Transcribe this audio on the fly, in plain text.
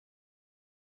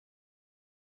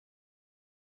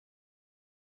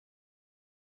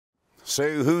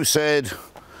So who said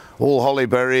all holly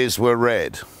berries were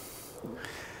red?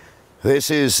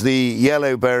 This is the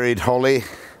yellow-berried holly,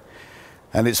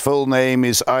 and its full name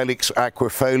is Ilex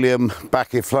aquifolium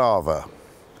Bacciflava.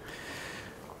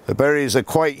 The berries are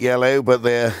quite yellow, but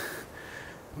they're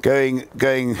going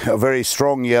a very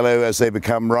strong yellow as they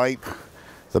become ripe.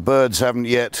 The birds haven't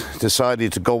yet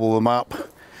decided to gobble them up,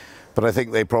 but I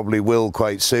think they probably will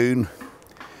quite soon.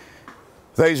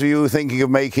 Those of you thinking of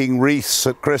making wreaths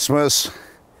at Christmas,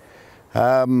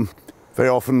 very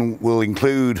often will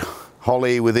include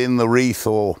holly within the wreath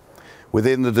or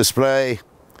within the display.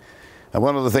 And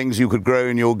one of the things you could grow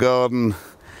in your garden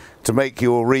to make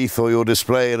your wreath or your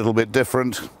display a little bit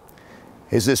different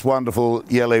is this wonderful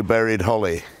yellow-berried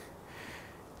holly.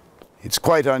 It's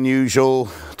quite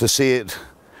unusual to see it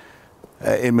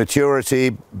in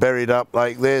maturity berried up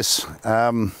like this.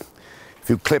 If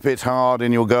you clip it hard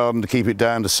in your garden to keep it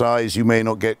down to size, you may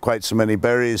not get quite so many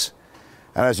berries.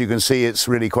 And as you can see, it's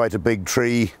really quite a big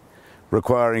tree,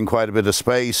 requiring quite a bit of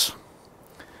space.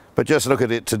 But just look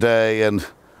at it today and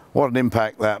what an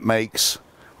impact that makes.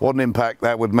 What an impact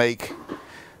that would make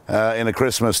in a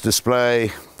Christmas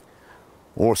display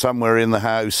or somewhere in the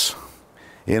house,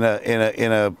 in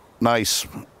a nice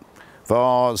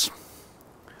vase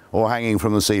or hanging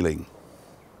from the ceiling.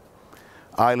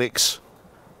 Ilex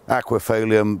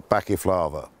aquifolium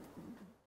Bacciflava.